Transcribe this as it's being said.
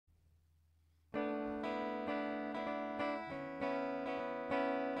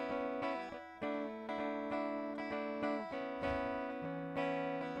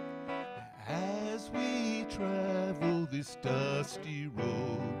travel this dusty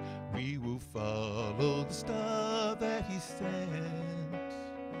road, we will follow the star that he sent.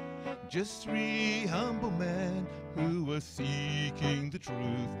 Just three humble men who were seeking the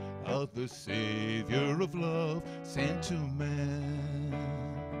truth of the Savior of love sent to man.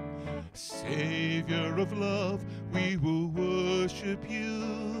 Savior of love, we will worship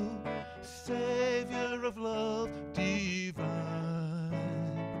you. Savior of love divine.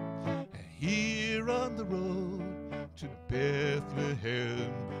 Here on the road to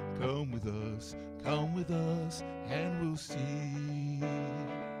Bethlehem, come with us, and we'll see.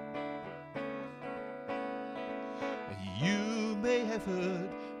 You may have heard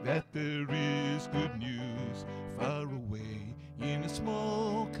that there is good news far away in a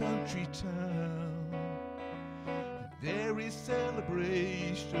small country town. There is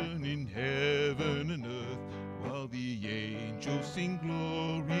celebration in heaven and earth while the angels sing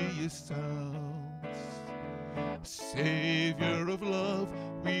glorious sounds. Savior of love,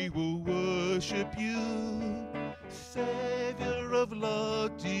 we will worship you. Savior of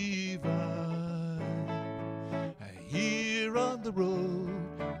love divine. Here on the road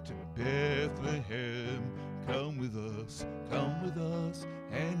to Bethlehem, come with us,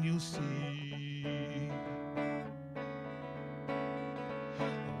 and you'll see.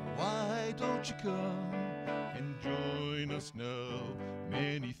 Why don't you come and join us now?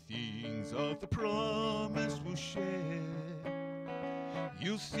 Many things of the promise we'll share.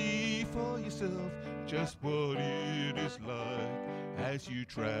 You'll see for yourself just what it is like as you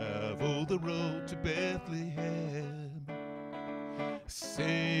travel the road to Bethlehem.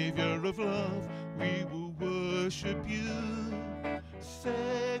 Savior of love, we will worship you.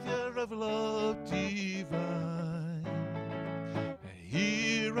 Savior of love divine.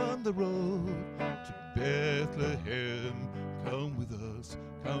 Here on the road to Bethlehem, come with us,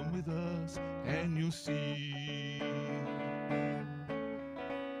 and you'll see.